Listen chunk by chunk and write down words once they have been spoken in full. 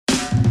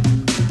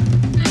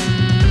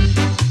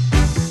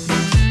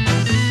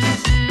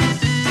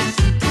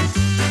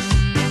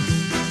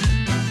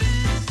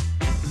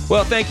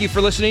Well, thank you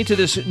for listening to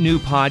this new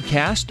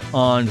podcast,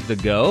 On the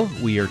Go.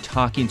 We are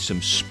talking some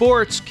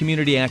sports,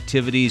 community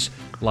activities,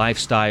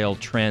 lifestyle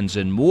trends,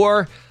 and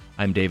more.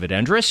 I'm David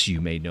Endress. You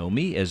may know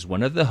me as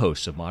one of the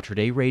hosts of Mater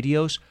Dei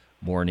Radio's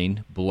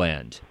Morning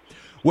Blend.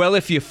 Well,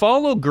 if you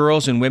follow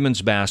girls and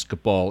women's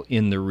basketball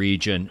in the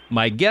region,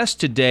 my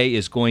guest today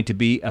is going to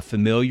be a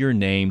familiar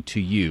name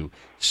to you.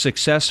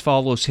 Success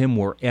follows him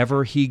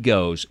wherever he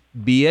goes,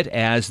 be it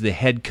as the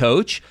head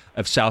coach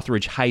of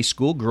Southridge High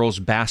School girls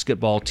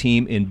basketball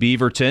team in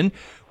Beaverton,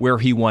 where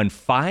he won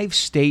 5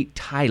 state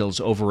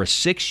titles over a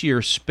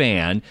 6-year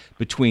span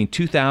between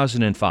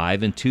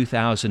 2005 and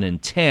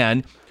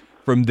 2010.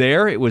 From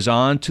there, it was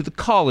on to the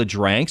college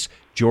ranks,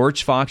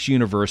 George Fox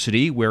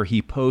University, where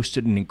he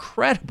posted an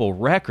incredible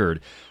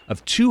record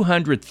of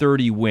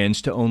 230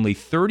 wins to only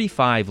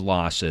 35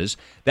 losses.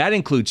 That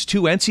includes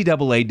 2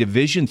 NCAA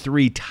Division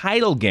III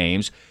title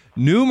games,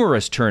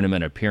 numerous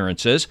tournament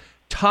appearances,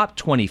 top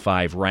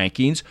 25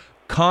 rankings,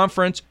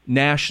 conference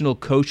National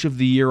Coach of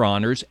the Year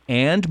honors,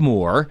 and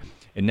more.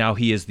 And now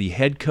he is the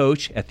head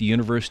coach at the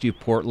University of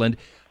Portland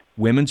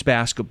women's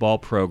basketball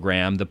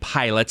program, the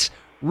Pilots.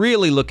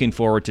 Really looking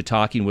forward to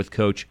talking with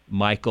Coach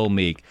Michael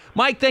Meek.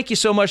 Mike, thank you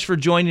so much for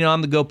joining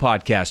On the Go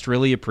podcast.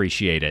 Really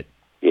appreciate it.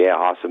 Yeah,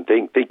 awesome.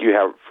 Thank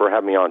you for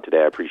having me on today.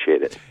 I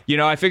appreciate it. You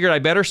know, I figured I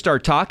better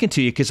start talking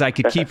to you because I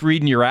could keep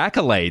reading your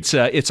accolades.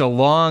 It's a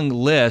long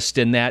list,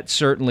 and that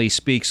certainly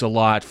speaks a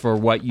lot for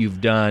what you've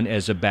done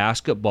as a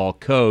basketball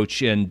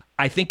coach. And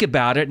I think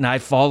about it, and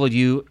I've followed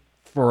you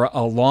for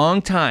a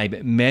long time,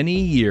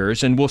 many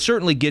years, and we'll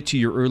certainly get to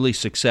your early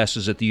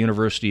successes at the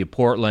University of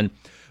Portland.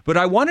 But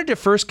I wanted to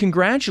first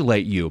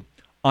congratulate you.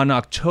 On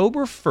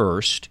October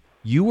 1st,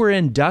 you were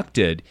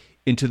inducted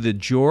into the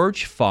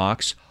George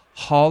Fox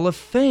Hall of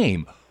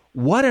Fame.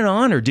 What an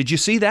honor. Did you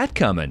see that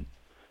coming?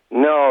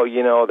 No,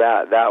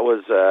 that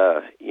was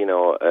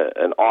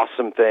an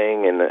awesome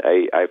thing, and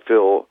I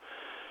feel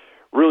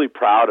really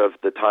proud of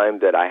the time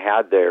that I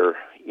had there,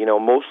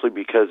 mostly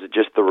because of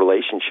just the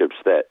relationships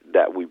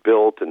that we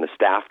built and the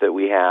staff that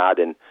we had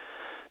and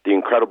the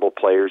incredible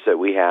players that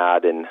we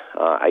had. And,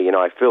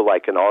 I feel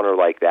like an honor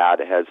like that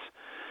has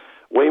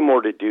way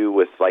more to do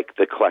with like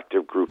the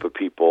collective group of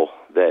people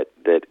that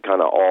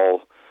kind of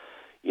all,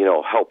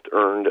 helped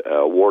earn an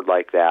award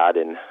like that.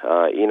 And,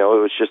 it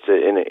was just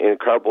an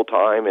incredible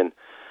time and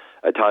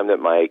a time that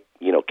my,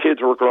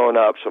 kids were growing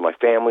up. So my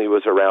family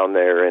was around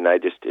there, and I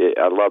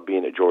love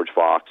being at George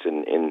Fox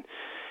and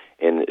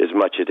as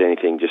much as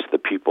anything, just the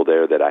people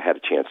there that I had a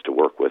chance to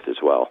work with as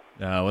well.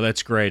 Well,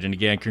 that's great. And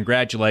again,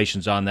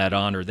 congratulations on that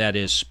honor. That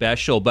is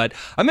special. But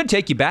I'm going to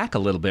take you back a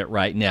little bit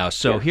right now.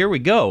 So Here we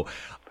go.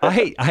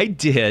 I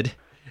did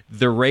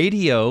the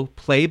radio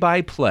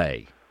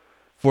play-by-play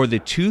for the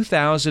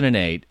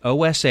 2008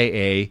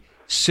 OSAA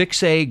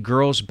 6A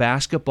girls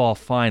basketball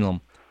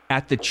final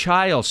at the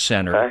Child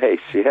Center. Nice,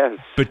 yes.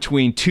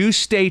 Between 2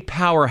 state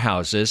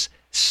powerhouses,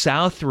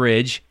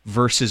 Southridge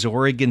versus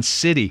Oregon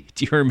City.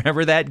 Do you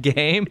remember that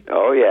game?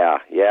 Oh, yeah.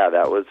 Yeah,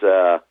 that was,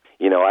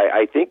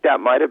 I think that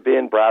might have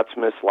been Brad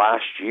Smith's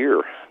last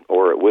year,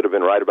 or it would have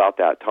been right about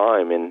that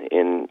time. And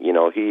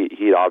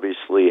he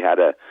obviously had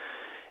a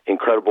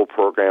incredible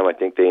program. I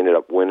think they ended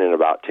up winning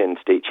about 10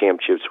 state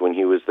championships when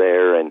he was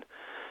there, and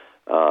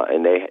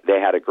they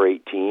had a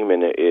great team,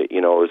 and it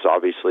was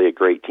obviously a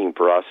great team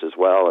for us as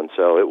well. And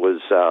so it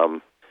was,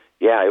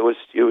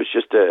 it was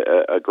just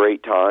a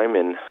great time.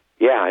 And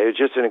yeah, it was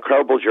just an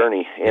incredible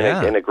journey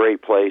in a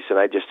great place, and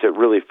I just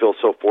really feel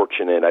so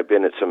fortunate. I've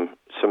been at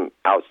some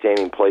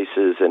outstanding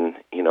places, and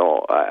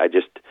I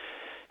just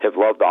have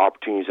loved the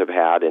opportunities I've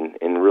had,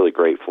 and really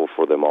grateful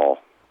for them all.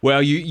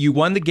 Well, you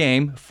won the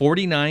game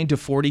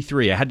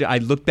 49-43. I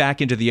looked back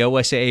into the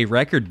OSAA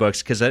record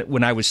books because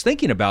when I was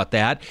thinking about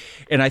that,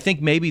 and I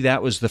think maybe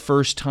that was the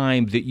first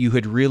time that you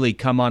had really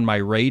come on my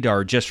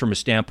radar just from a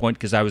standpoint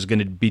because I was going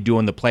to be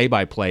doing the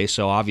play-by-play.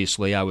 So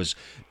obviously I was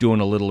doing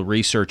a little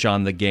research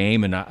on the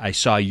game, and I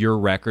saw your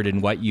record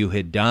and what you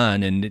had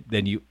done, and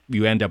then you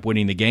end up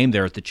winning the game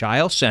there at the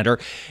Child Center.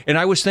 And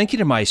I was thinking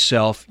to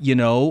myself,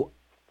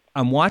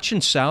 I'm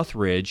watching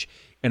Southridge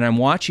and I'm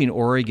watching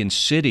Oregon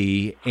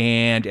City,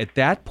 and at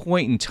that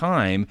point in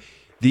time,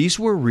 these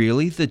were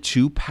really the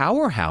 2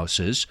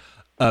 powerhouses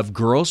of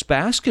girls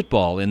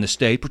basketball in the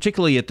state,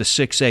 particularly at the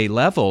 6A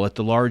level, at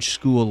the large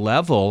school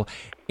level.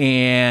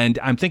 And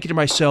I'm thinking to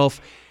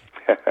myself,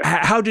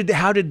 how did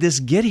this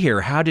get here?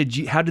 How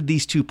did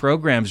these 2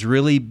 programs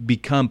really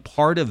become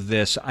part of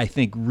this, I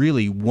think,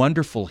 really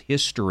wonderful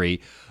history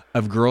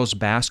of girls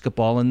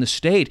basketball in the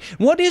state?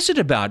 What is it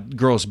about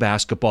girls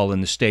basketball in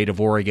the state of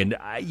Oregon?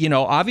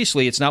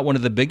 Obviously it's not one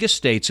of the biggest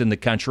states in the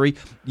country,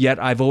 yet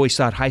I've always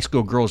thought high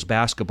school girls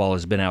basketball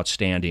has been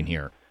outstanding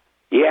here.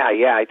 Yeah,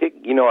 I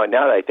think, now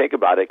that I think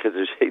about it, because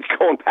it's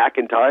going back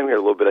in time here a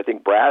little bit, I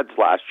think Brad's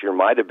last year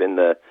might have been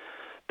the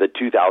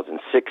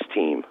 2006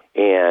 team.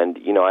 And,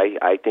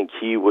 I think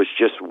he was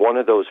just one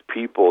of those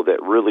people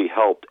that really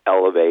helped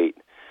elevate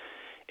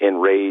and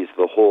raise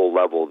the whole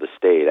level of the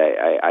state.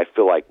 I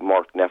feel like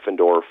Mark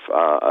Neffendorf,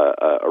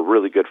 a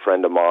really good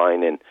friend of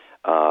mine, and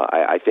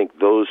I think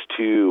those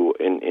two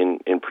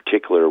in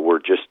particular were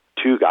just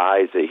two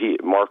guys that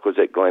Mark was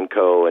at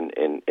Glencoe and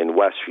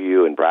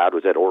Westview, and Brad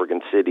was at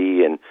Oregon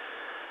City, and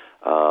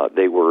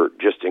they were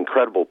just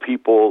incredible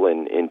people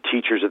and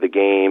teachers of the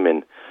game.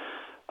 And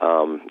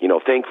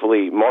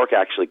thankfully, Mark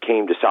actually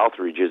came to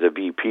Southridge as a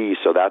VP,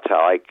 so that's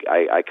how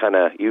I kind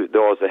of,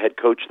 though I was the head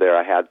coach there,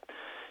 I had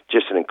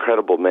just an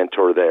incredible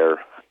mentor there.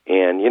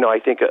 And, I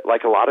think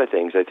like a lot of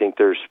things, I think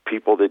there's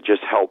people that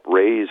just help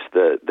raise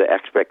the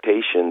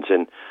expectations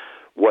and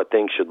what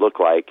things should look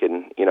like.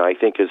 And, I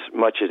think as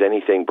much as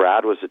anything,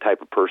 Brad was the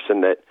type of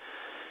person that,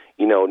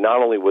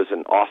 not only was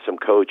an awesome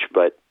coach,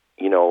 but,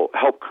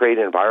 helped create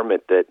an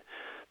environment that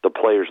the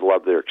players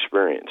love their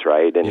experience,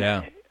 right? And,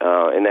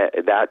 and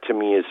that to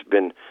me has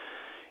been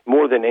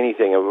more than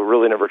anything. I've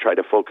really never tried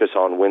to focus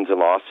on wins and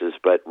losses,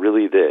 but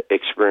really the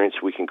experience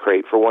we can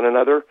create for one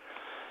another.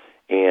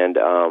 And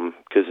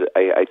because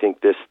I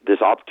think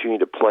this opportunity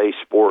to play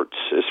sports,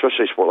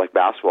 especially a sport like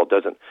basketball,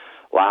 doesn't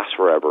last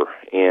forever.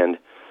 And,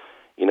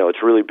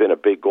 it's really been a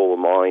big goal of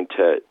mine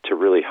to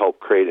really help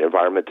create an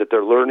environment that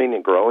they're learning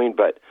and growing,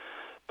 but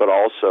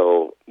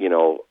also,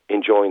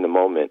 enjoying the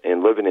moment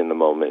and living in the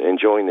moment,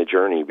 enjoying the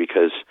journey,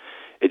 because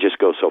it just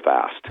goes so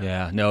fast.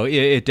 Yeah, no,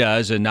 it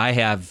does. And I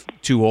have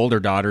two older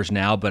daughters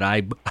now, but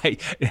I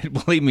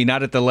believe me,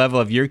 not at the level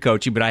of your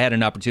coaching, but I had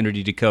an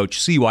opportunity to coach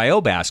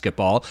CYO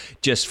basketball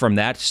just from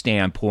that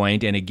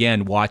standpoint. And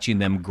again, watching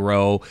them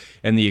grow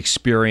and the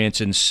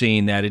experience and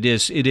seeing that it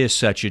is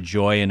such a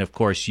joy. And of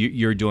course,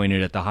 you're doing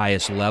it at the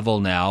highest level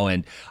now.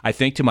 And I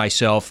think to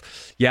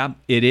myself, yeah,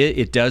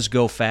 it does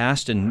go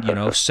fast. And,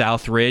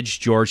 Southridge,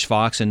 George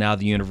Fox, and now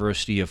the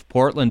University of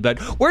Portland. But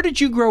where did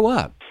you grow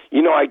up?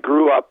 I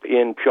grew up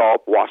in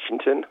Puyallup,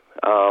 Washington,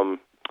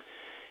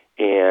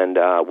 and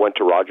went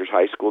to Rogers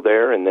High School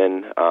there, and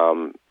then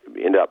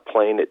ended up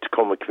playing at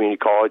Tacoma Community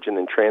College, and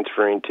then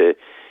transferring to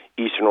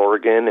Eastern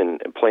Oregon and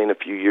playing a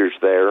few years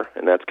there.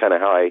 And that's kind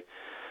of how I,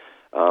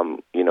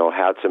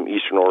 had some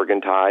Eastern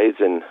Oregon ties,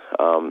 and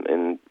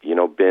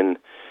been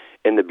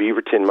in the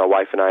Beaverton. My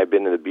wife and I have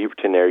been in the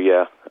Beaverton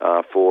area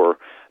for,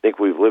 I think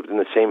we've lived in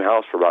the same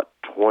house for about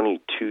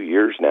 22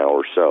 years now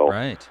or so.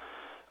 Right.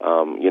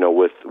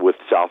 With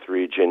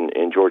Southridge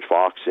and George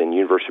Fox and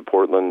University of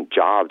Portland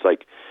jobs,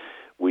 like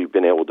we've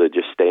been able to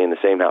just stay in the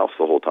same house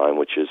the whole time,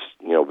 which has,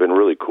 been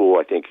really cool.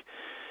 I think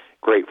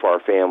great for our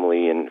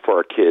family and for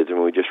our kids. I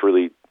mean, we just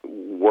really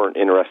weren't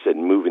interested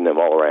in moving them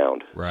all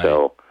around. Right.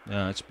 So,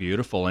 yeah, that's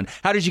beautiful. And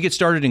how did you get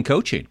started in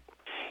coaching?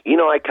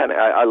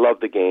 I love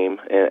the game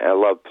and I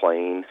love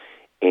playing.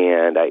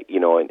 And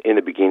in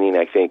the beginning,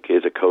 I think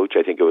as a coach,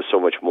 I think it was so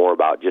much more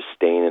about just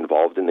staying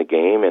involved in the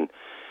game. And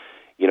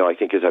I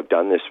think as I've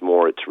done this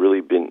more, it's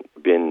really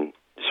been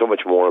so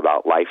much more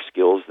about life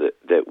skills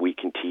that we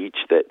can teach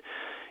that,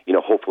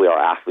 hopefully our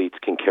athletes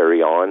can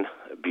carry on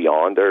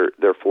beyond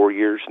their 4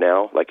 years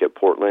now, like at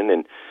Portland.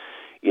 And,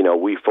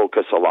 we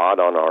focus a lot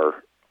on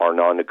our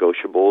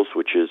non-negotiables,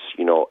 which is,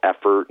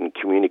 effort and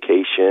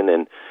communication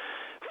and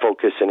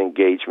focus and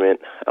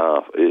engagement,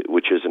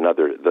 which is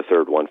the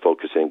third one,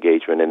 focus and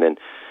engagement, and then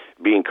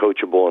being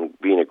coachable and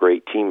being a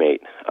great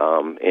teammate.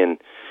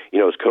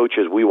 As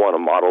coaches, we want to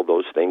model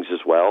those things as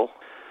well.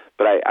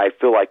 But I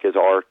feel like as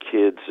our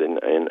kids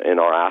and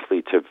our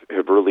athletes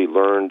have really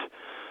learned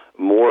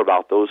more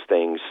about those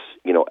things,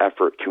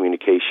 effort,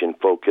 communication,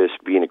 focus,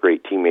 being a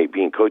great teammate,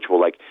 being coachable,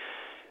 like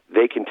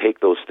they can take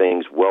those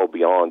things well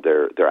beyond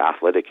their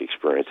athletic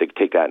experience. They can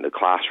take that in the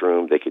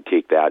classroom. They could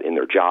take that in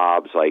their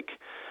jobs,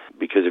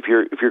 because if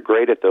you're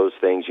great at those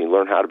things, you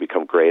learn how to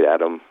become great at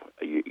them,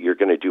 you're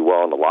going to do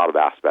well in a lot of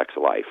aspects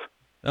of life.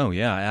 Oh,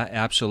 yeah,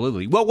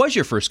 absolutely. What was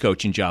your first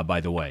coaching job,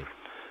 by the way?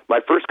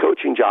 My first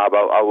coaching job,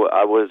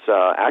 I was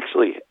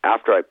actually,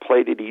 after I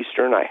played at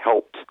Eastern, I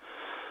helped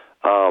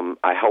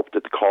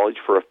at the college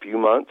for a few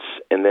months,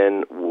 and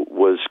then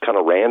was kind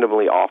of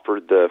randomly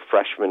offered the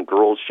freshman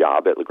girls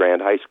job at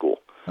LeGrand High School.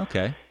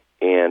 Okay.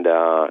 And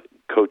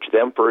coached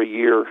them for a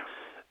year.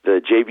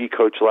 The JV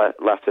coach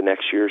left the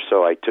next year,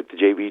 so I took the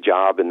JV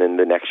job, and then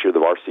the next year the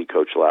varsity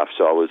coach left.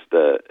 So I was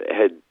the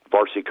head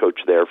varsity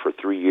coach there for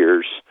 3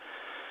 years.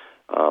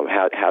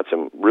 Had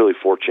some really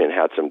fortunate,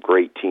 had some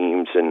great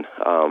teams, and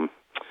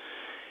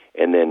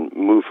then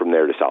moved from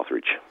there to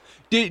Southridge.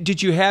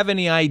 Did you have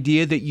any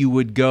idea that you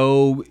would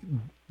go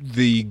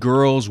the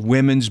girls'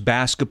 women's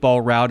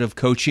basketball route of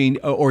coaching,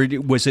 or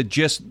was it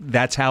just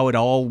that's how it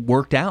all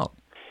worked out?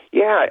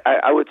 Yeah,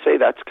 I would say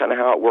that's kind of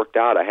how it worked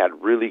out. I had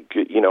really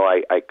good,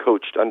 I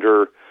coached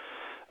under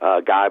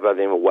a guy by the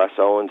name of Wes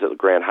Owens at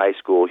LeGrand High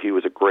School. He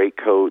was a great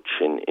coach,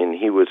 and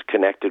he was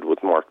connected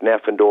with Mark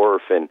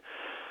Neffendorf, and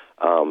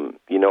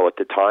at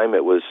the time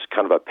it was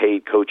kind of a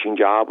paid coaching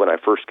job when I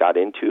first got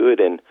into it,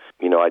 and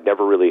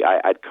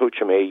I'd coached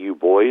some AU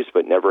boys,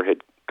 but never had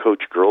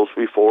coached girls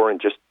before, and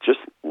just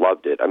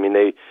loved it. I mean,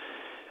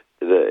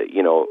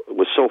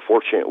 was so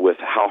fortunate with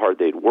how hard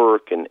they'd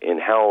work and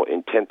how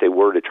intent they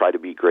were to try to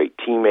be great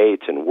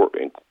teammates and work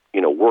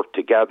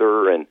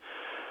together, and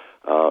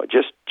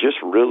just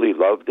really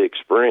loved the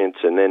experience.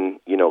 And then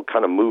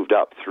kind of moved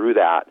up through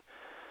that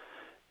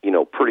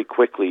pretty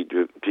quickly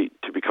to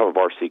become a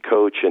varsity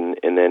coach, and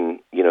then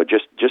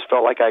just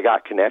felt like I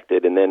got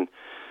connected, and then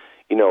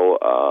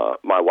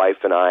my wife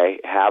and I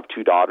have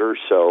 2 daughters,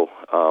 so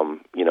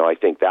I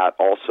think that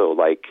also,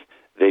 like,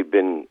 they've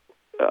been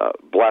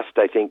blessed,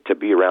 I think, to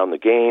be around the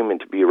game and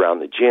to be around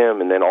the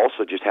gym, and then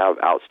also just have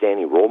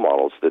outstanding role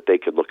models that they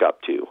could look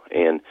up to,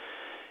 and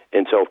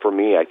so for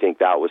me, I think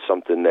that was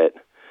something that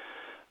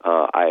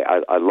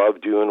I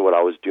love doing what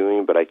I was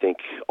doing, but I think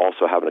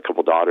also having a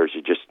couple daughters,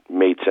 it just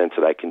made sense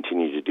that I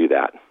continue to do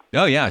that.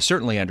 Oh, yeah, I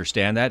certainly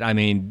understand that. I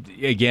mean,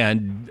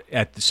 again,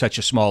 at such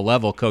a small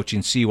level,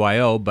 coaching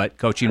CYO, but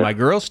coaching my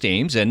girls'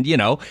 teams, and,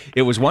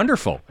 it was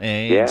wonderful.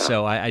 And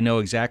so I know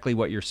exactly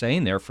what you're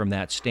saying there from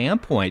that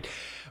standpoint.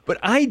 But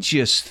I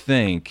just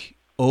think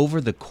over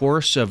the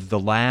course of the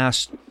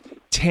last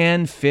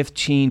 10,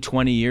 15,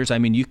 20 years, I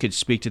mean, you could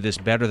speak to this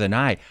better than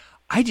I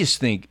just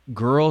think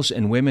girls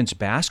and women's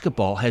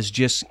basketball has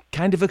just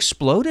kind of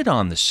exploded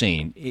on the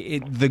scene,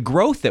 the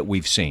growth that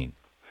we've seen.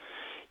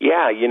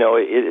 Yeah,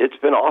 it's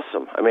been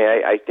awesome. I mean,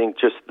 I think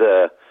just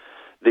the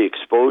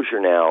exposure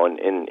now,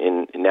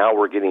 and now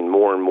we're getting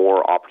more and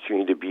more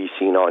opportunity to be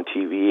seen on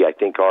TV. I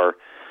think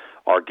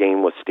our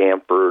game with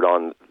Stanford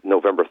on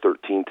November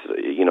 13th,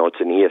 it's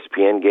an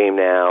ESPN game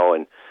now,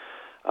 and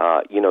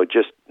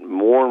just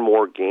more and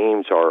more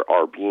games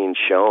are being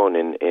shown,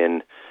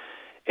 and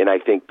I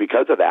think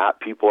because of that,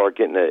 people are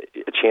getting a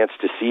chance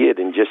to see it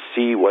and just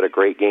see what a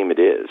great game it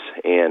is.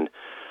 And,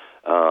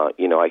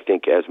 I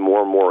think as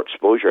more and more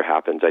exposure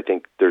happens, I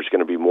think there's going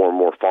to be more and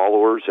more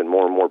followers and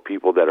more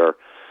people that are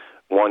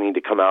wanting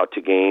to come out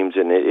to games.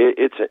 And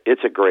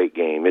it's a great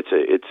game.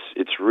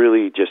 It's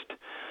really just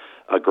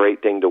a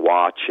great thing to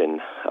watch.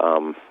 And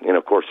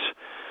of course,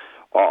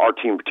 our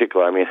team in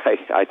particular, I mean,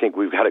 I think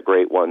we've got a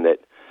great one that,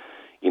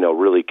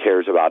 really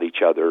cares about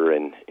each other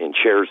and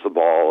shares the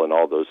ball and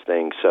all those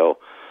things. So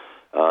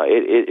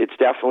it's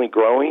definitely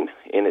growing,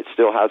 and it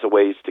still has a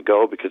ways to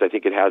go because I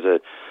think it has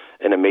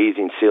an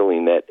amazing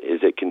ceiling that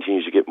as it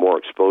continues to get more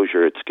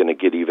exposure, it's going to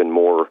get even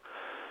more,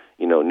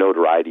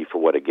 notoriety for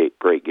what a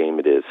great game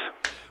it is.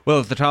 Well,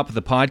 at the top of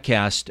the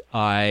podcast,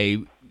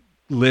 I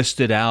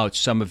listed out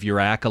some of your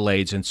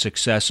accolades and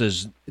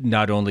successes,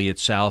 not only at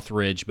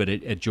Southridge, but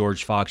at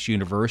George Fox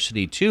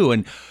University too.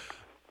 And,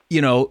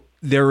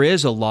 there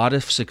is a lot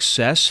of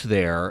success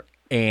there.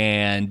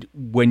 And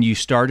when you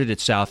started at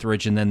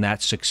Southridge and then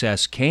that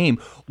success came,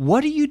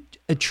 what do you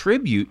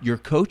attribute your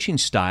coaching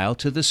style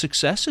to the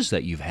successes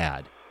that you've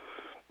had?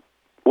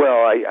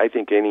 Well, I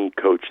think any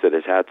coach that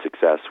has had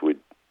success would,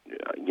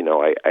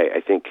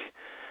 I think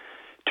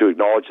to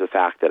acknowledge the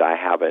fact that I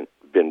haven't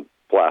been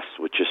blessed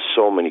with just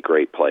so many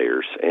great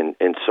players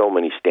and so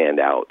many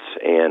standouts.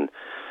 And,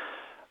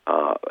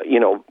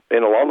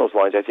 and along those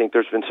lines, I think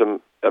there's been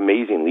some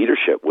amazing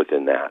leadership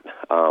within that,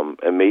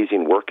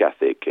 amazing work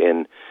ethic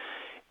and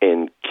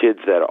kids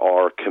that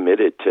are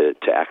committed to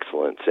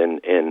excellence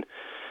and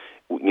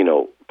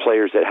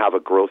players that have a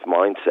growth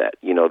mindset,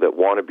 that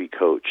want to be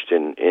coached.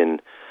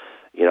 And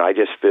I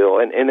just feel,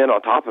 and then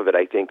on top of it,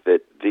 I think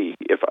that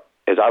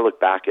as I look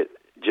back at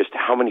just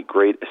how many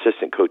great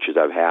assistant coaches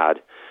I've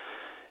had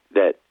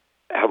that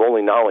have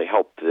not only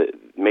helped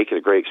make it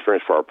a great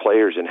experience for our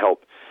players and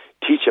help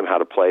teach them how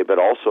to play, but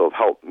also have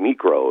helped me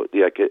grow,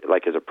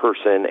 like as a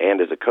person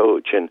and as a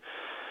coach. And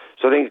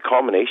so I think a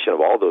combination of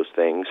all those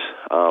things,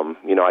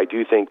 I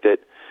do think that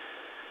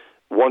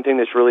one thing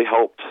that's really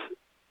helped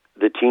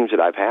the teams that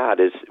I've had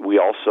is we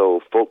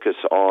also focus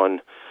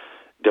on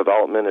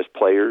development as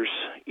players,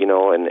 and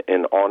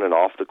on and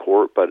off the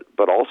court,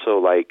 but also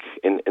like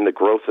in the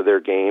growth of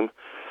their game,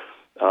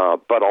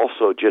 but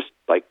also just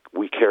like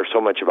we care so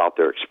much about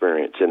their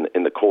experience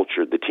and the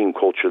culture, the team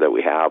culture that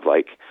we have,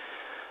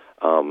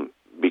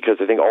 because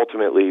I think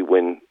ultimately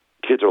when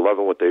kids are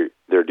loving what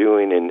they're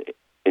doing and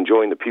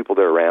enjoying the people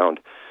they're around,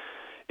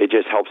 it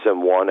just helps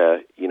them want to,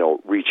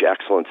 reach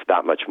excellence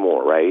that much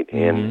more, right?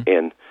 Mm-hmm.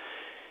 And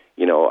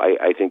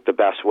I think the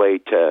best way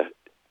to,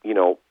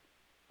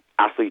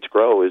 athletes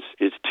grow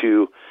is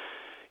to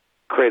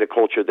create a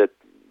culture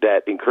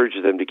that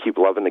encourages them to keep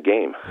loving the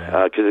game.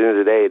 Because at the end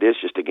of the day, it is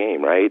just a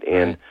game, right?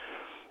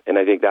 And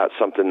I think that's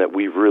something that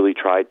we've really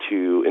tried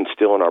to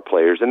instill in our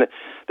players. And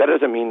that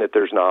doesn't mean that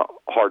there's not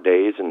hard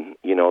days and,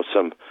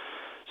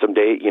 some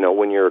day,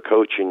 when you're a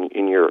coach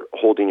and you're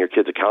holding your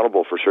kids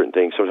accountable for certain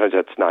things, sometimes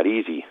that's not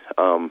easy.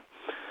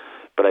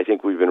 But I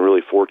think we've been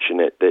really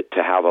fortunate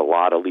to have a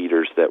lot of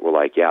leaders that were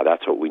like, yeah,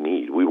 that's what we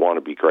need. We want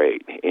to be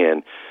great,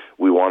 and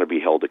we want to be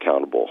held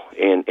accountable.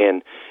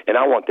 And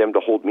I want them to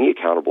hold me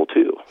accountable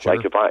too. Sure.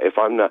 Like if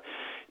I'm not,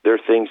 there are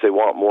things they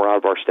want more out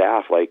of our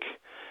staff.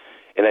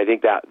 And I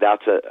think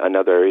that's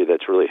another area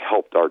that's really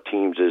helped our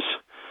teams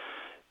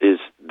is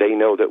they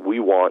know that we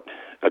want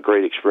a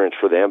great experience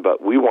for them,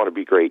 but we want to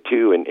be great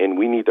too, and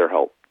we need their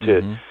help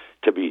to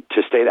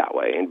stay that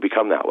way and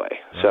become that way.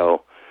 Right.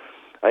 So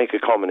I think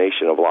a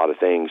combination of a lot of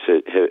things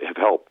have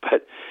helped,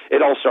 but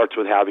it all starts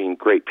with having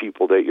great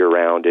people that you're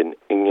around and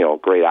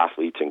great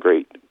athletes and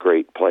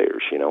great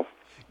players.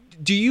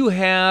 Do you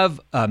have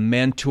a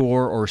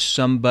mentor or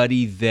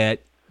somebody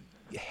that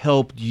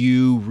helped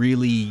you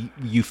really,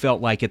 you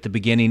felt like at the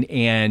beginning,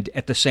 and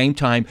at the same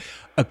time,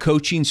 a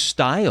coaching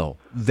style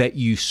that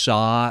you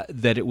saw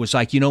that it was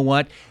like, you know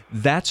what,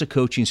 that's a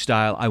coaching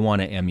style I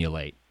want to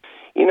emulate?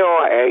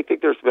 I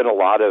think there's been a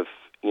lot of,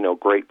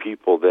 great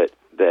people that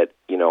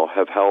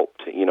have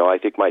helped. I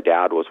think my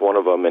dad was one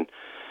of them. And,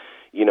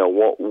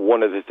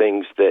 one of the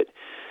things that,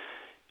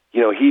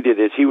 he did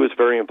is he was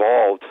very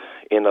involved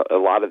in a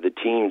lot of the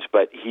teams,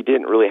 but he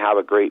didn't really have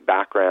a great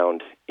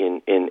background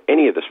in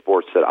any of the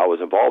sports that I was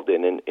involved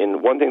in.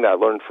 And one thing that I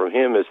learned from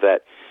him is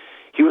that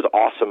he was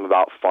awesome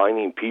about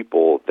finding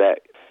people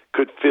that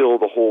could fill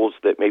the holes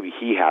that maybe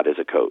he had as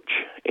a coach.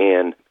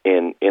 And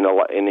in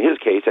his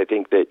case, I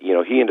think that,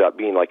 he ended up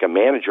being like a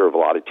manager of a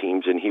lot of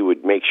teams, and he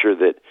would make sure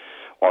that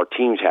our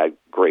teams had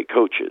great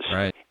coaches.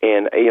 Right.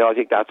 And, I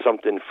think that's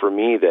something for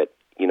me that,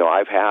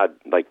 I've had,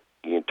 like,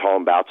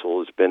 Tom Batzel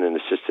has been an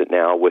assistant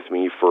now with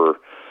me for,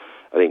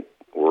 I think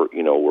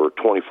we're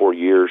 24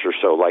 years or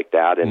so like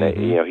that. And,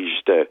 he's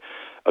just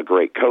a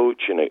great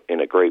coach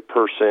and a great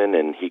person,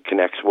 and he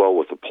connects well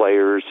with the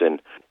players.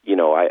 And,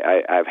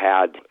 I've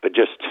had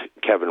just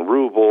Kevin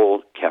Rubel,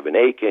 Kevin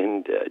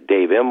Aiken,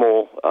 Dave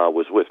Immel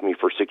was with me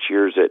for 6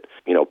 years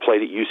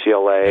played at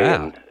UCLA.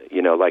 Yeah. And,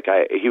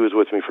 he was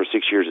with me for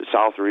 6 years at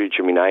Southridge.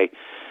 I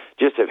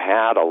just have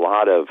had a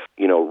lot of,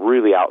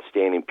 really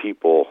outstanding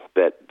people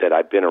that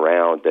I've been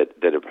around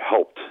that have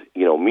helped,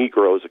 me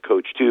grow as a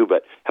coach too,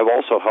 but have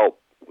also helped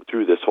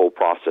through this whole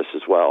process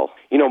as well.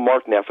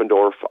 Mark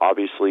Neffendorf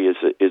obviously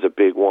is a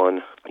big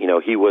one.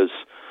 He was,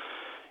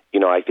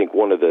 I think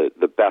one of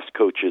the best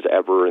coaches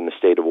ever in the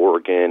state of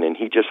Oregon, and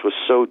he just was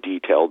so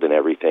detailed in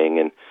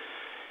everything,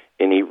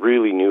 and he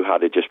really knew how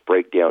to just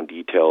break down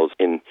details,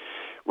 and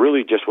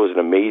really just was an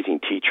amazing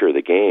teacher of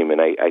the game.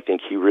 And I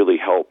think he really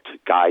helped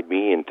guide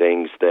me in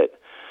things that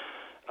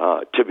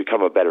to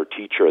become a better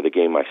teacher of the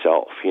game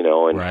myself,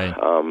 and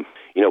right.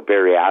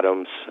 Barry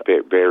Adams.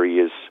 Barry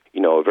is,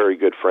 a very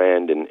good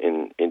friend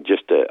and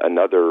just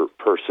another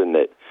person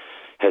that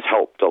has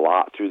helped a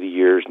lot through the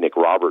years. Nick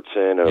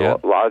Robertson, and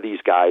a lot of these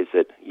guys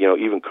that,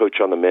 even coach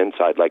on the men's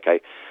side, like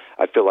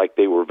I feel like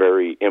they were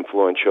very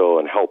influential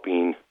in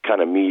helping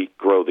kind of me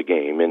grow the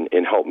game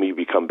and help me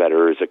become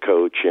better as a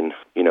coach. And,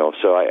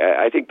 so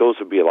I think those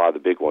would be a lot of the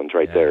big ones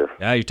right there.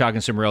 Yeah, you're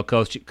talking some real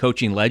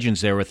coaching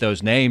legends there with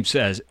those names.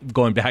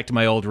 Going back to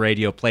my old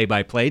radio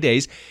play-by-play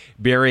days,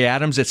 Barry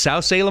Adams at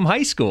South Salem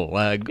High School,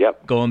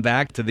 going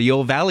back to the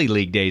old Valley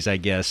League days, I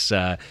guess,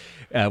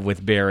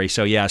 with Barry.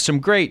 So, yeah, some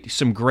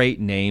great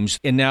names.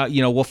 And now,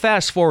 we'll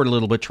fast forward a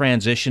little bit,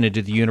 transition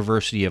into the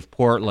University of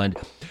Portland.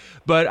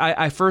 But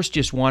I first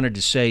just wanted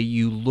to say,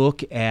 you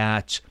look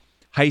at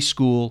high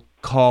school,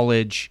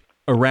 college,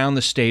 around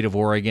the state of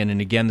Oregon,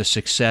 and again, the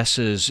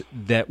successes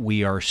that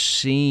we are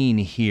seeing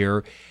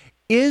here.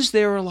 Is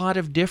there a lot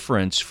of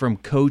difference from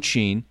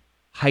coaching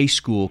high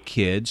school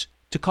kids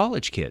to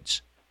college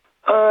kids?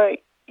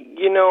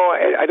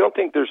 I don't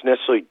think there's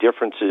necessarily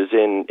differences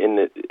in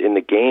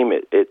the game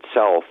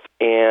itself,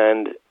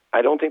 and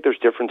I don't think there's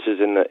differences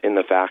in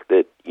the fact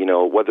that,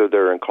 whether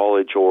they're in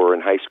college or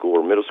in high school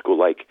or middle school,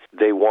 like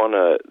they want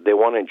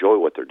to enjoy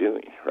what they're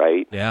doing,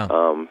 right? Yeah.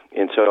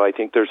 And so I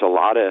think there's a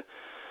lot of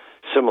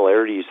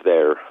similarities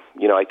there.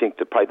 I think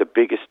probably the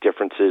biggest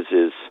differences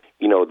is,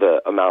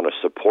 the amount of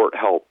support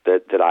help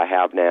that I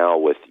have now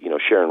with,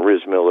 Sharon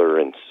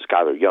Rismiller and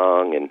Skylar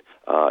Young, and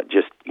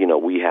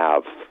we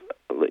have,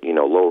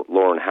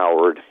 Lauren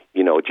Howard,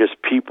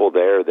 just people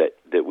there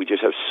that we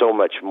just have so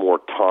much more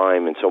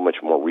time and so much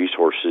more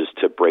resources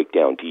to break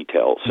down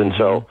details.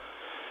 Mm-hmm. And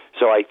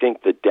so I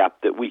think the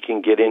depth that we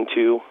can get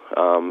into,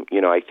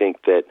 I think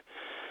that,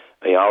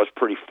 I was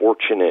pretty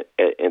fortunate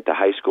at the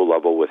high school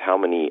level with how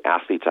many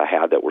athletes I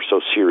had that were so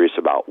serious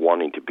about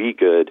wanting to be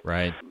good.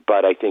 Right.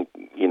 But I think,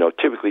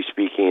 typically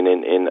speaking,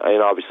 and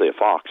obviously at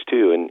Fox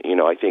too,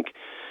 and, I think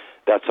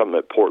that's something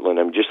at Portland.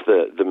 Just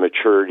the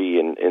maturity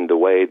and the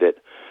way that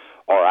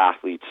our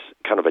athletes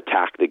kind of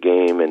attack the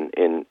game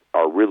and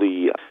are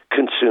really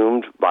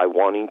consumed by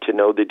wanting to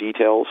know the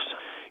details.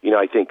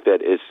 I think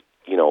that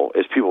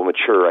as people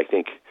mature, I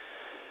think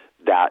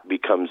that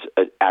becomes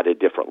at a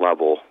different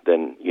level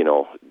than,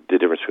 the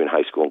difference between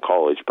high school and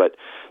college. But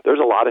there's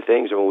a lot of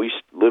things. We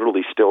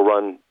literally still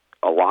run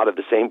a lot of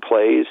the same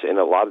plays and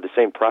a lot of the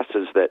same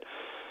presses that,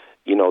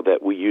 that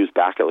we use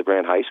back at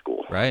LeGrand High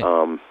School. Right.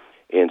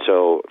 And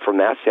so from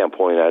that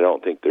standpoint, I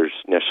don't think there's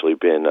necessarily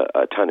been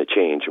a ton of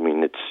change.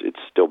 It's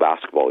still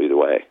basketball either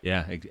way.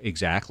 Yeah,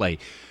 exactly.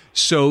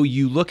 So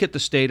you look at the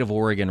state of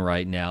Oregon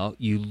right now,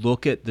 you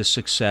look at the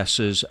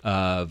successes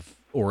of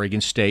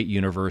Oregon State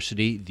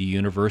University, the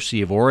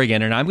University of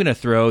Oregon, and I'm going to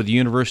throw the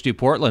University of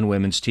Portland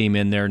women's team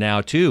in there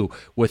now too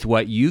with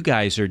what you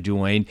guys are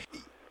doing.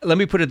 Let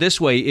me put it this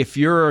way. If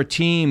you're a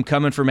team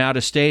coming from out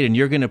of state and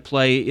you're going to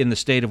play in the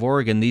state of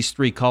Oregon, these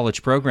three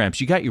college programs,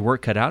 you got your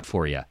work cut out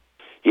for you.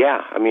 Yeah,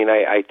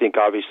 I think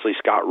obviously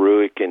Scott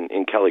Ruick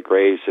and Kelly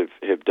Graves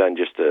have done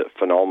just a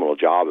phenomenal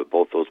job at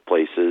both those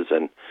places,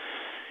 and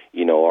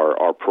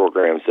our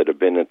programs that have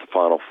been at the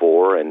Final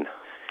Four and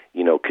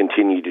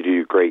continue to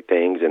do great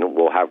things, and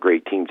we'll have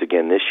great teams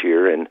again this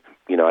year. And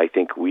I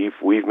think we've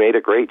made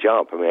a great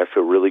jump. I mean, I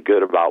feel really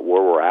good about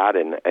where we're at,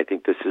 and I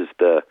think this is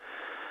the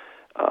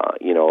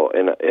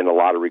in a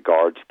lot of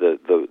regards,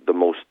 the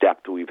most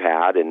depth we've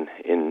had and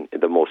in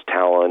the most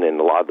talent and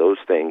a lot of those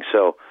things.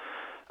 So,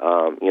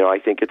 I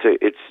think it's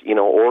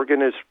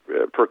Oregon is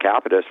per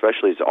capita,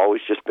 especially, has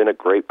always just been a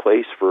great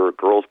place for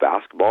girls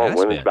basketball and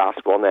women's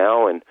basketball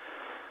now, and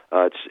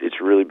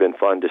it's really been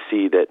fun to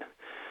see that.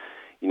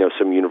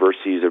 Some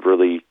universities have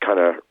really kind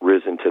of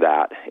risen to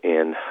that,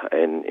 and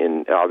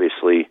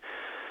obviously,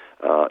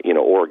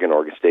 Oregon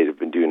State have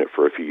been doing it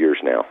for a few years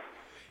now.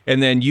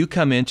 And then you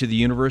come into the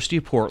University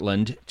of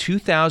Portland,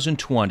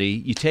 2020,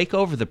 you take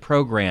over the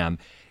program,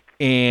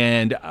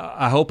 and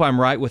I hope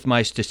I'm right with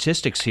my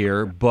statistics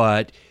here,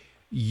 but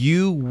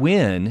you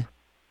win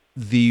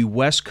the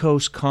West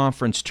Coast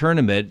Conference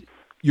tournament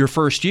your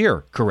first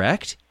year,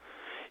 correct?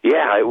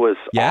 Yeah, it was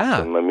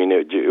awesome. I mean,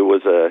 it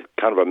was a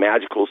kind of a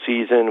magical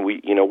season.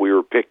 We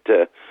were picked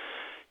to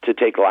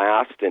take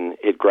last, and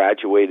it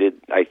graduated,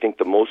 I think,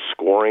 the most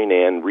scoring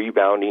and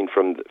rebounding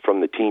from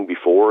the team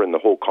before in the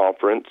whole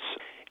conference.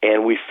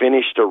 And we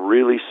finished a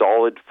really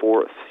solid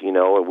fourth,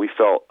 and we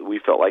felt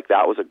like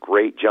that was a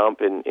great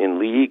jump in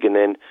league. And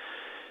then,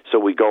 so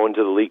we go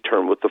into the league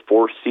term with the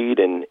fourth seed,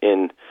 and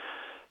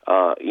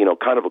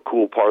kind of a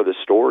cool part of the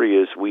story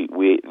is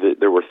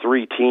there were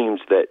three teams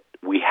that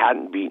we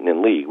hadn't beaten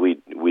in league. We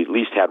at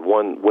least had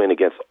one win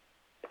against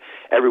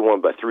everyone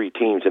but three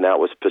teams, and that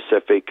was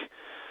Pacific,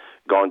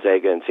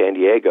 Gonzaga, and San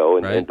Diego.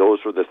 And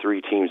those were the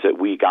three teams that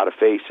we got to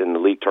face in the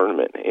league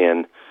tournament.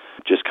 And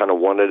just kind of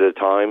one at a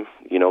time,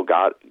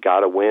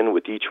 got a win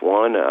with each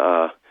one.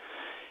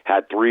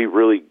 Had three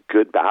really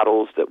good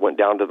battles that went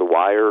down to the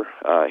wire.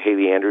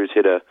 Haley Andrews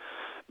hit a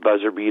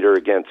buzzer beater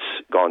against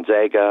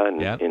Gonzaga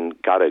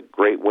and got a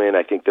great win.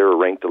 I think they were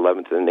ranked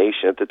 11th in the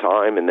nation at the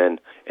time. And then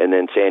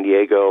San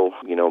Diego,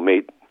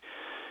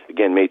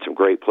 made some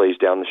great plays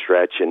down the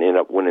stretch and ended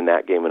up winning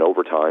that game in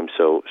overtime.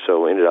 So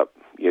ended up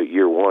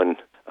year one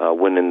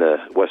winning the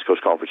West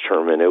Coast Conference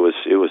tournament. It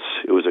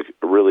was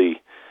a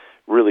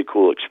really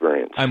cool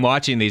experience. I'm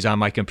watching these on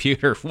my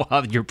computer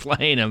while you're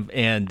playing them,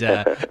 and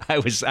I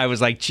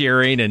was like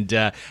cheering,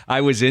 and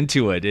I was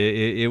into it.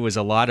 It was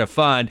a lot of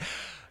fun.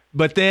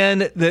 But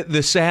then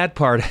the sad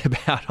part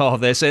about all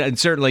this, and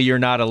certainly you're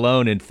not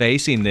alone in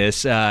facing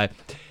this,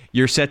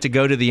 you're set to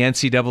go to the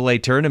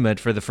NCAA tournament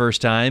for the first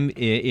time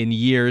in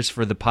years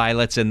for the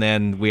Pilots, and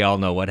then we all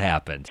know what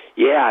happened.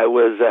 Yeah, it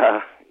was,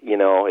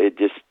 it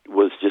just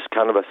was just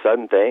kind of a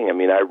sudden thing. I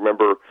mean, I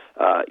remember,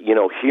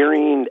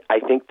 hearing, I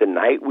think the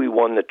night we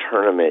won the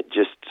tournament,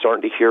 just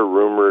starting to hear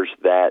rumors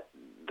that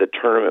the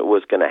tournament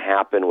was going to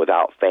happen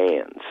without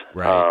fans.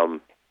 Right.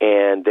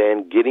 And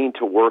then getting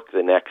to work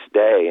the next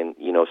day and,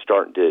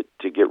 starting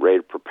to get ready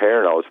to prepare.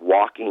 And I was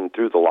walking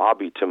through the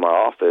lobby to my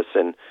office,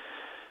 and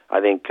I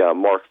think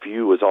Mark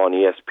Few was on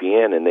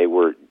ESPN, and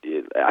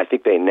I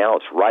think they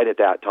announced right at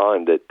that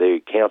time that they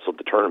canceled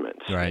the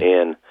tournaments. Right.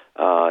 And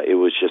it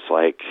was just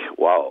like,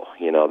 wow,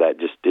 that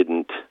just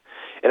didn't.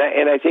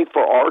 And I think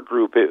for our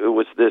group, it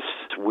was this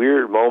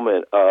weird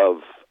moment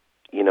of,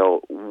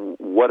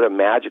 what a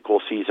magical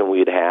season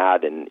we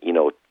had, and,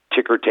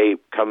 ticker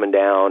tape coming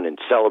down and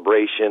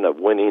celebration of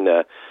winning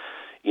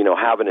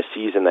having a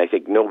season I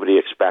think nobody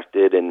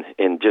expected,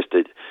 and just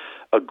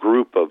a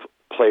group of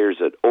players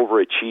that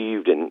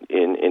overachieved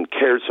and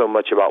cared so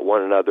much about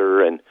one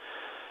another, it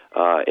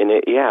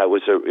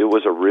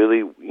was a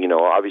really,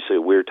 obviously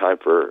a weird time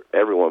for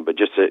everyone, but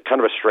just a kind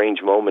of a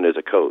strange moment as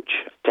a coach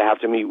to have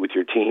to meet with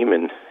your team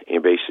and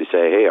basically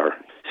say, hey, our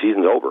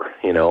season's over,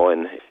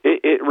 and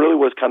it really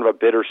was kind of a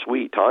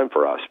bittersweet time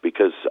for us,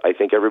 because I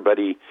think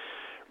everybody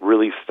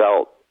really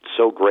felt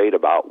so great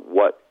about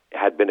what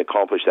had been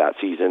accomplished that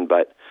season,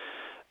 but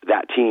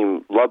that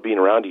team loved being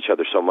around each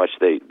other so much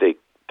they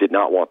did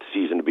not want the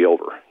season to be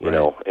over, you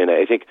know. And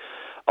I think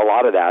a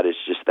lot of that is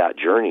just that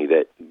journey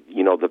that,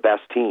 the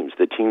best teams,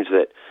 the teams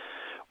that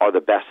are the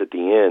best at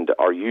the end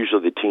are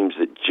usually the teams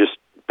that just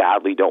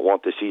badly don't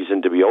want the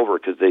season to be over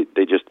because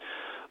they just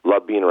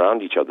love being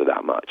around each other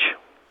that much.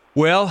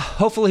 Well,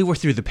 hopefully we're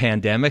through the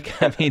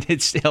pandemic. I mean,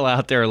 it's still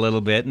out there a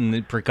little bit, and the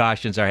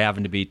precautions are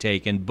having to be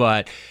taken.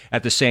 But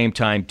at the same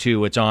time,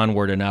 too, it's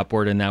onward and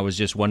upward, and that was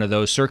just one of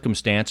those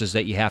circumstances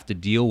that you have to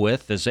deal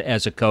with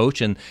as a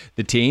coach and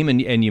the team,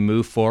 and you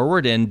move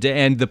forward. And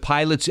the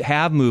Pilots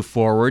have moved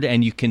forward,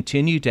 and you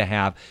continue to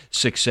have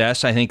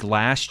success. I think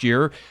last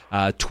year,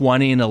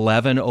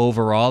 20-11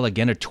 overall,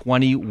 again, a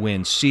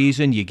 20-win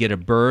season. You get a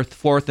berth,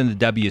 fourth in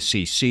the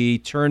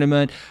WCC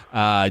tournament,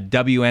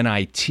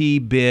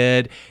 WNIT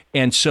bid.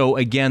 And so,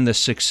 again, the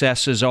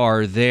successes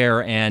are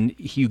there, and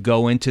you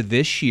go into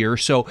this year.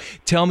 So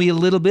tell me a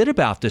little bit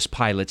about this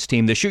Pilots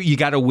team this year. You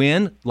got a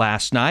win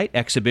last night,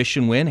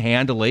 exhibition win,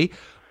 handily,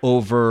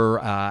 over,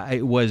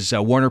 it was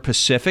Warner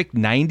Pacific,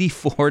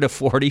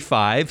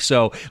 94-45.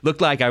 So looked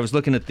like, I was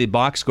looking at the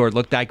box score, it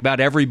looked like about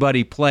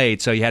everybody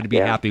played, so you had to be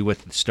happy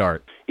with the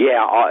start.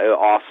 Yeah,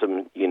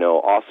 awesome,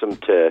 awesome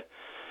to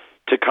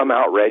come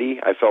out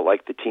ready. I felt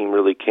like the team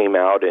really came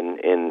out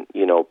and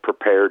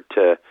prepared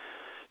to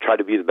try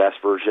to be the best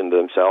version of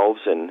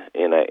themselves, and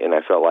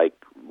I felt like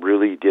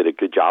really did a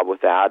good job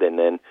with that. And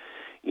then,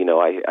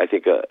 I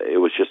think it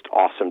was just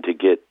awesome to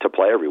get to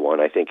play everyone.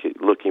 I think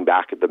looking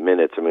back at the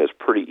minutes, it was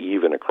pretty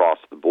even across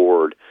the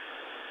board.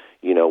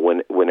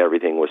 When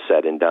everything was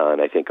said and done,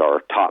 I think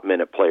our top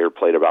minute player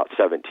played about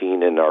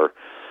 17, and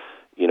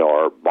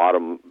our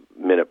bottom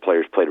minute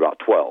players played about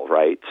 12,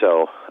 right?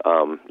 So,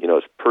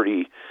 it's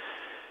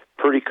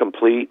pretty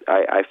complete,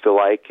 I feel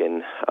like,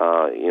 and,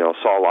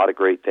 saw a lot of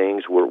great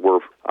things. We're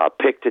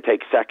picked to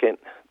take second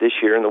this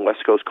year in the West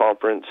Coast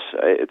Conference.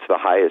 It's the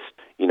highest,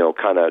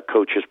 kind of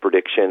coach's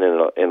prediction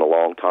in a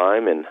long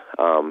time. And,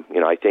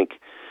 I think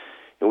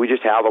we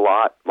just have a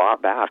lot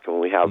back, and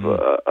we have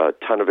a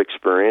ton of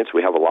experience.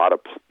 We have a lot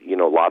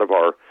of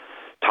our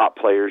top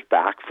players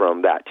back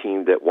from that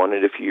team that won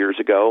it a few years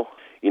ago.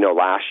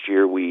 Last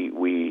year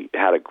we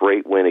had a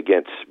great win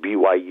against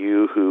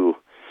BYU, who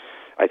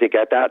I think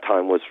at that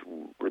time was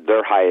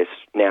their highest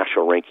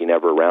national ranking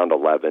ever, around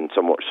 11,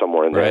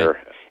 somewhere in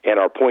there. And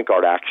our point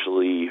guard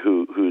actually,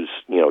 who's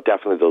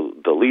definitely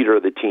the leader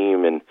of the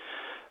team and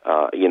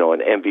an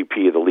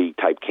MVP of the league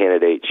type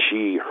candidate,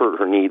 she hurt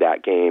her knee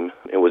that game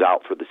and was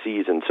out for the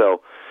season.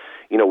 So,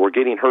 we're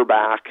getting her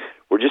back.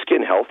 We're just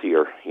getting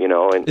healthier.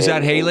 Is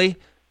that Haley?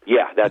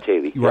 Yeah, that's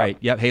Haley. Right.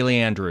 Yep. Haley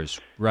Andrews.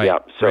 Right. Yeah.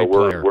 So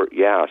we're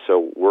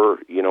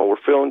we're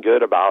feeling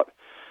good about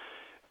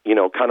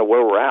kind of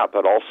where we're at,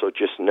 but also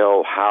just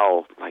know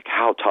how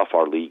tough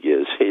our league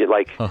is.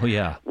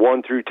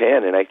 1 through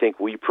 10, and I think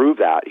we proved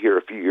that here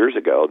a few years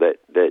ago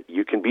that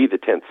you can be the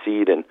 10th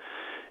seed and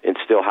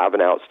still have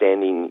an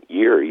outstanding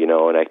year,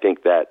 and I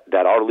think that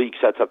our league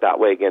sets up that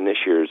way again this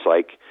year. It's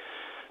like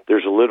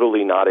there's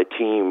literally not a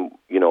team,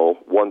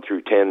 1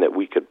 through 10 that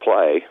we could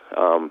play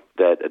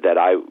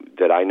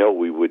that I know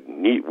we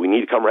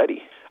need to come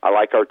ready. I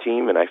like our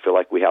team, and I feel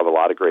like we have a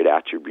lot of great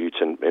attributes,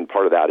 and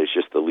part of that is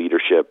just the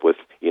leadership with,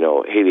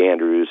 Haley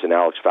Andrews and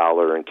Alex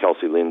Fowler and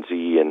Kelsey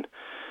Lindsay, and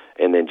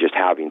then just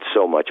having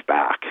so much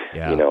back,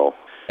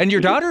 And your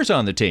daughter's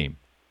on the team.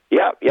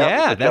 Yeah,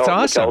 that's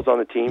awesome. Michelle's on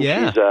the team.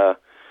 Yeah.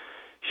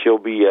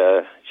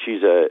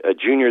 She's a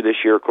junior this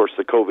year. Of course,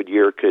 the COVID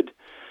year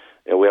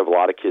we have a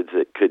lot of kids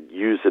that could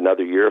use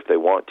another year if they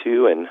want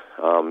to, and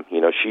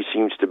she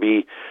seems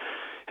to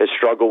has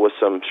struggled with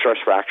some stress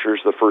fractures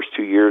the first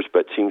 2 years,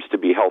 but seems to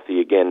be healthy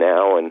again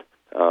now, and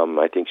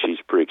I think she's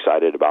pretty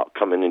excited about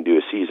coming into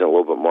a season a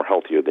little bit more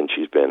healthier than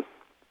she's been.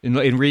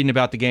 In reading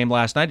about the game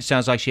last night, it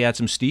sounds like she had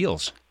some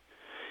steals.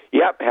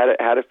 Yep,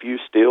 had a few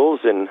steals,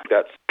 and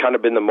that's kind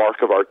of been the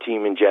mark of our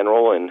team in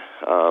general, and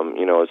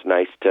it's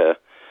nice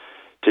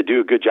to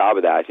do a good job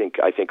of that.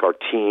 I think our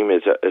team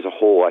as a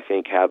whole, I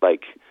think, had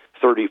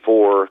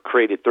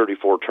created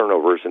 34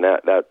 turnovers, and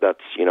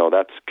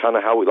that's kind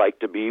of how we like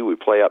to be. We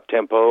play up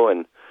tempo,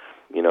 and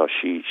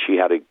she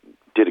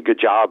did a good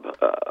job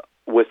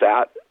with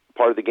that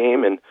part of the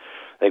game, and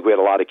I think we had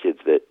a lot of kids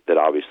that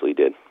obviously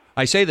did.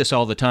 I say this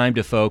all the time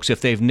to folks.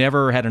 If they've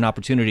never had an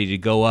opportunity to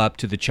go up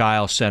to the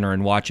Child Center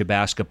and watch a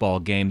basketball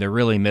game, they're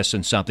really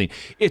missing something.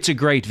 It's a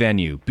great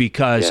venue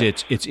because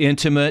it's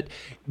intimate,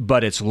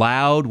 but it's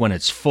loud when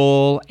it's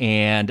full,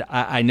 and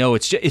I know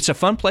it's a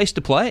fun place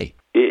to play.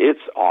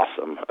 It's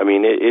awesome. I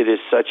mean, it is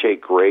such a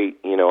great,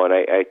 and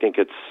I think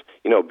it's,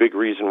 a big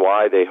reason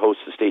why they host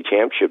the state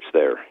championships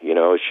there.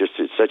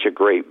 It's such a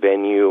great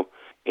venue,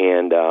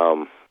 and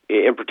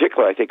in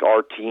particular, I think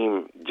our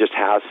team just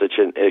has such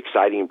an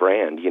exciting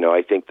brand.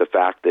 I think the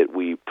fact that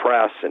we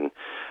press and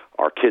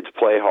our kids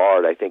play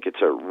hard, I think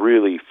it's a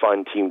really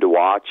fun team to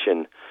watch,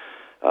 and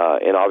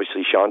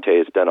obviously Shante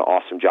has done an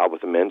awesome job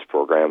with the men's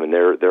program, and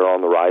they're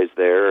on the rise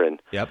there,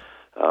 and yep.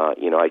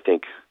 I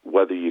think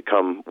whether you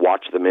come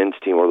watch the men's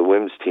team or the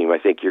women's team, I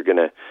think you're going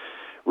to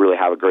really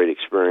have a great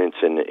experience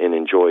and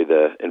enjoy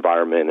the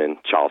environment and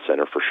Child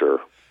Center for sure.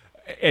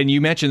 And you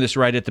mentioned this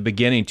right at the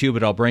beginning too,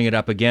 but I'll bring it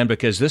up again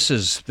because this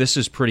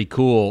is pretty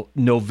cool.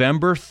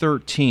 November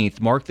 13th,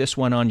 mark this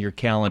one on your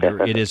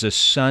calendar. It is a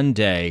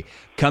Sunday.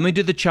 Coming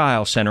to the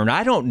Child Center, and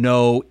I don't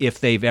know if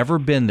they've ever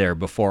been there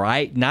before.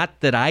 Not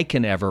that I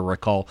can ever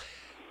recall.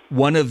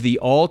 One of the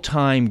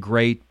all-time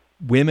great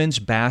women's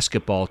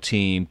basketball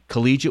team,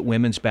 collegiate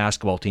women's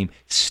basketball team,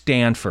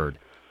 Stanford,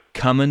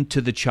 coming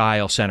to the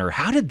Child Center.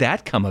 How did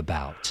that come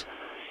about?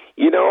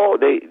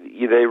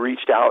 They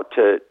reached out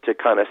to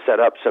kind of set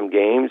up some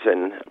games,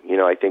 and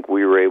I think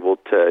we were able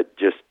to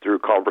just through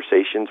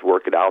conversations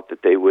work it out that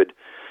they would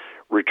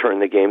return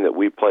the game that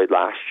we played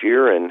last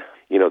year. And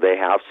they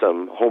have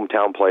some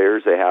hometown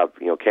players. They have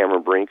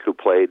Cameron Brink, who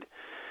played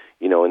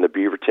in the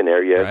Beaverton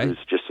area, right, who's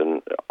just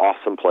an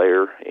awesome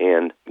player.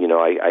 And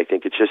I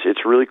think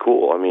it's really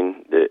cool. I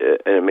mean,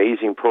 an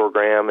amazing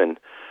program, and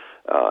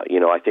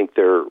I think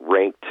they're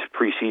ranked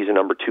preseason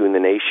number 2 in the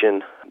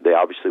nation. They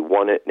obviously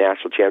won it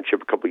national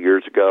championship a couple of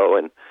years ago,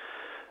 and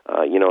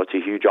it's a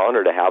huge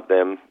honor to have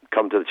them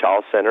come to the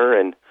Child Center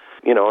and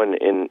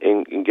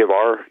and give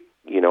our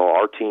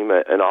team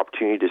an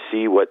opportunity to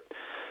see what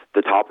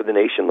the top of the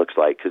nation looks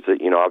like, because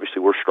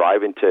obviously we're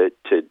striving to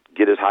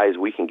get as high as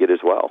we can get as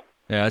well.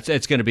 Yeah,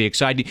 it's going to be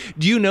exciting.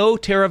 Do you know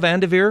Tara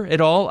Vanderveer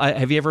at all?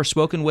 Have you ever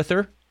spoken with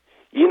her?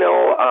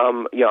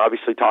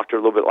 Obviously talked to her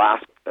a little bit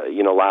last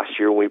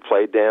year when we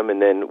played them,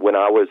 and then when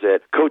I was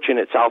coaching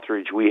at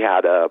Southridge, we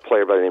had a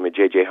player by the name of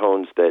J.J.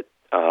 Hones that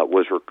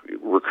was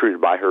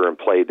recruited by her and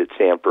played at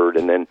Stanford,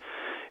 and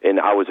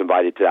I was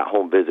invited to that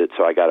home visit,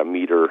 so I got to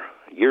meet her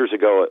years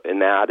ago in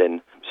that,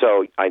 and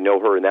so I know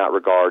her in that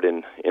regard,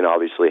 and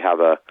obviously have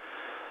the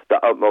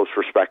utmost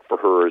respect for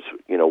her as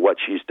what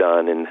she's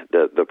done and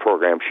the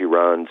program she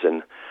runs,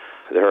 and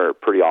they're a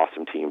pretty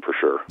awesome team for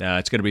sure.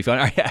 It's going to be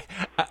fun.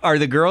 Are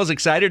the girls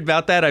excited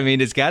about that? I mean,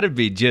 it's got to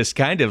be just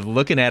kind of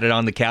looking at it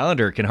on the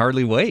calendar, can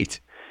hardly wait.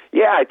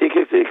 Yeah, I think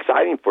it's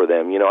exciting for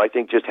them. I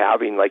think just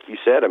having, like you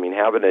said,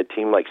 having a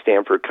team like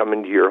Stanford come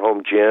into your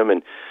home gym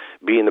and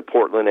be in the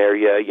Portland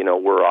area,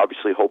 we're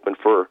obviously hoping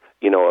for,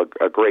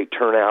 a great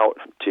turnout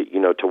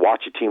to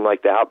watch a team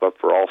like that, but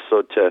for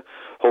also to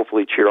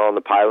hopefully cheer on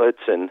the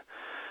Pilots. And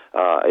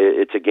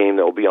it's a game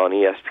that will be on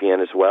ESPN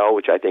as well,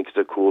 which I think is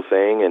a cool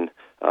thing. And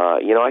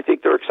I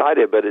think they're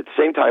excited, but at the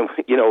same time,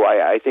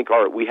 I think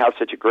we have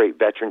such a great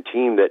veteran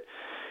team that,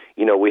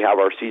 we have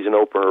our season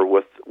opener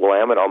with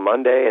Willamette on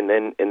Monday, and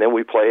then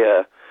we play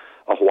a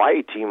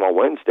Hawaii team on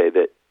Wednesday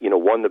that,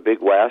 won the Big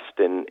West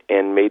and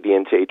made the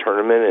NCAA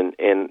tournament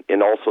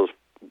and also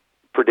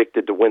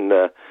predicted to win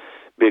the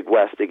Big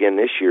West again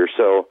this year.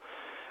 So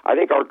I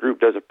think our group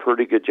does a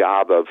pretty good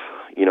job of,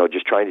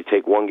 just trying to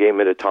take one game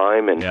at a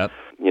time. And, Yep.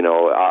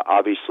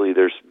 Obviously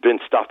there's been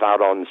stuff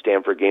out on the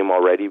Stanford game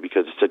already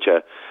because it's such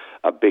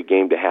a big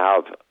game to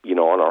have,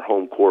 on our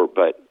home court.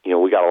 But,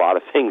 we got a lot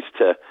of things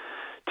to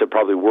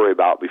probably worry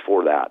about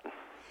before that.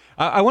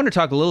 I want to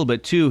talk a little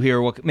bit, too,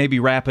 here. We'll maybe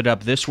wrap it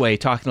up this way,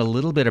 talking a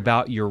little bit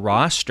about your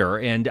roster.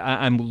 And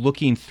I'm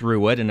looking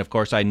through it. And, of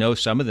course, I know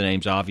some of the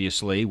names,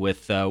 obviously,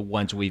 with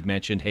ones we've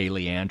mentioned,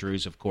 Haley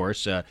Andrews, of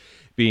course,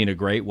 being a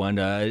great one,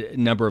 a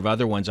number of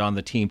other ones on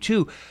the team,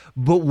 too.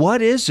 But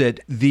what is it,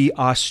 the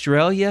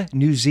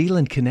Australia-New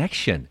Zealand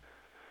connection?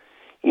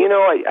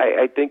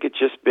 I think it's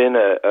just been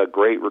a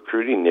great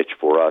recruiting niche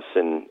for us.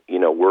 And,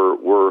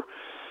 we're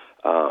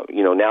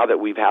now that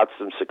we've had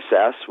some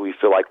success, we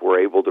feel like we're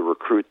able to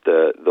recruit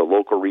the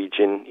local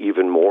region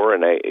even more,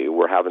 and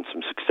we're having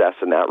some success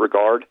in that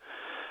regard.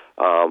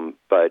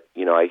 But,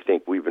 I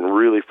think we've been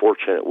really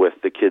fortunate with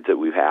the kids that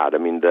we've had.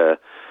 And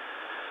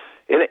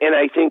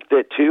I think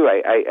that, too,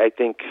 I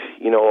think,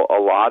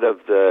 a lot of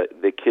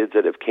the kids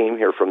that have came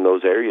here from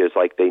those areas,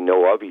 like they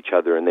know of each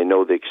other and they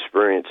know the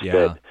experience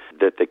that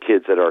the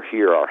kids that are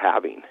here are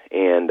having.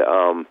 And,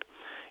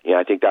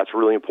 I think that's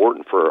really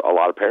important for a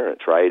lot of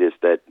parents, right, is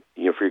that,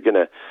 if you're going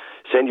to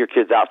send your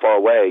kids that far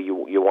away,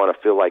 you want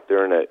to feel like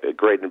they're in a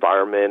great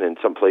environment and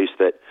someplace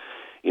that,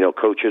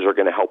 coaches are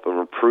going to help them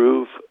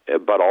improve,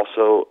 but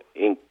also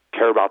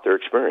care about their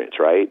experience,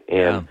 right?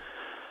 Yeah.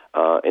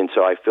 And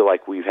so I feel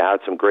like we've had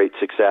some great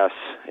success,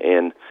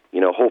 and,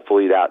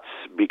 hopefully that's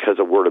because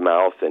of word of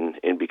mouth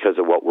and because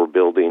of what we're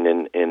building,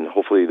 and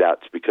hopefully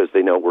that's because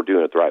they know we're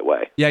doing it the right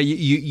way. Yeah,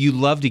 you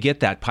love to get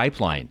that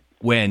pipeline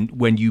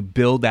when you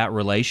build that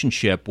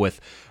relationship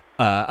with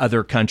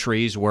other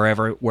countries,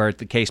 where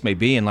the case may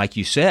be. And like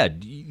you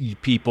said,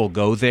 people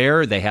go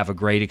there, they have a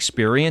great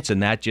experience,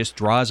 and that just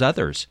draws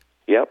others.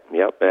 Yep.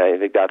 And I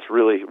think that's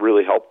really,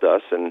 really helped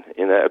us. And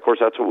of course,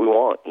 that's what we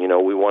want.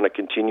 We want to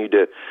continue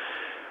to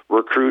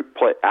recruit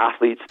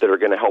athletes that are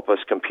going to help us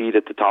compete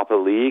at the top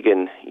of the league.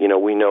 And,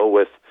 we know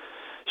with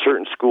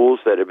certain schools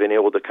that have been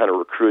able to kind of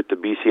recruit the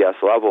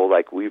BCS level,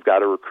 like we've got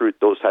to recruit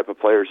those type of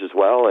players as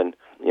well. And,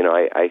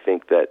 I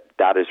think that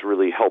has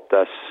really helped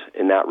us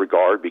in that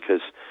regard,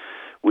 because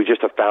we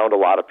just have found a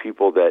lot of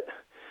people that,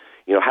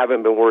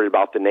 haven't been worried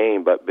about the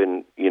name, but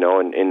been,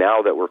 and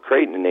now that we're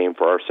creating a name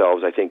for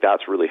ourselves, I think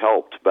that's really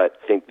helped. But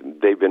I think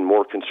they've been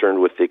more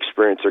concerned with the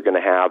experience they're going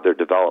to have, their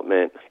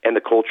development, and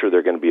the culture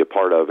they're going to be a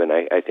part of. And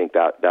I think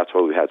that's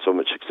why we've had so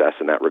much success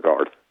in that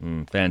regard.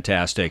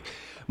 Fantastic.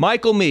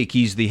 Michael Meek,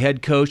 he's the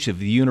head coach of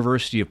the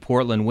University of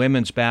Portland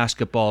women's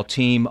basketball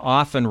team,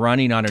 off and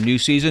running on a new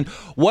season.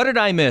 What did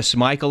I miss,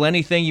 Michael?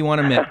 Anything you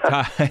want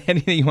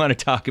to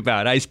talk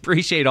about? I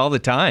appreciate all the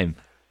time.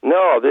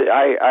 No,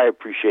 I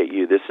appreciate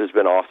you. This has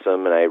been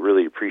awesome, and I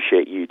really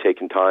appreciate you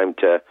taking time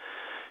to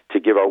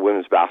give our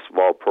women's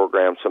basketball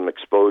program some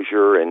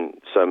exposure and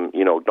some,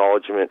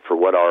 acknowledgement for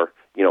what our,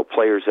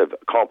 players have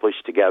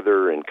accomplished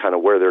together and kind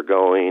of where they're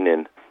going.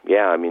 And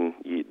yeah,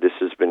 this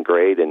has been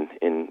great, and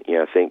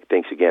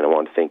thanks again. I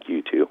want to thank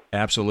you too.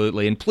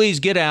 Absolutely, and please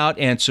get out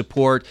and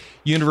support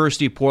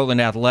University of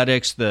Portland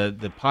athletics.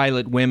 The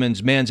Pilot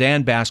women's, men's,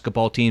 and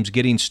basketball teams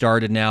getting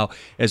started now.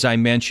 As I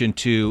mentioned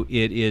too,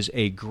 it is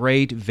a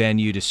great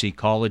venue to see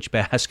college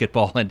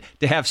basketball, and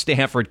to have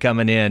Stanford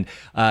coming in,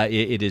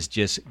 it is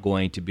just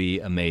going to be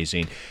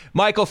amazing.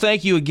 Michael,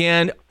 thank you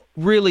again.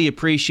 Really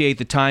appreciate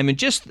the time, and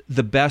just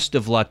the best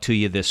of luck to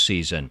you this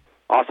season.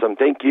 Awesome.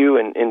 Thank you,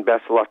 and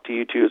best of luck to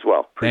you, too, as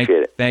well.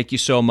 Appreciate it. Thank you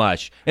so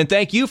much. And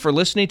thank you for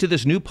listening to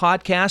this new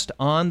podcast,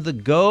 On the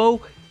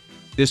Go.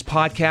 This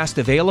podcast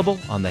available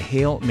on the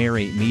Hail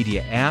Mary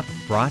Media app,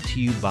 brought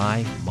to you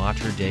by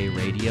Mater Dei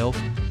Radio.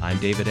 I'm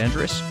David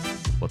Endress.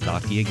 We'll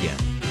talk to you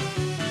again.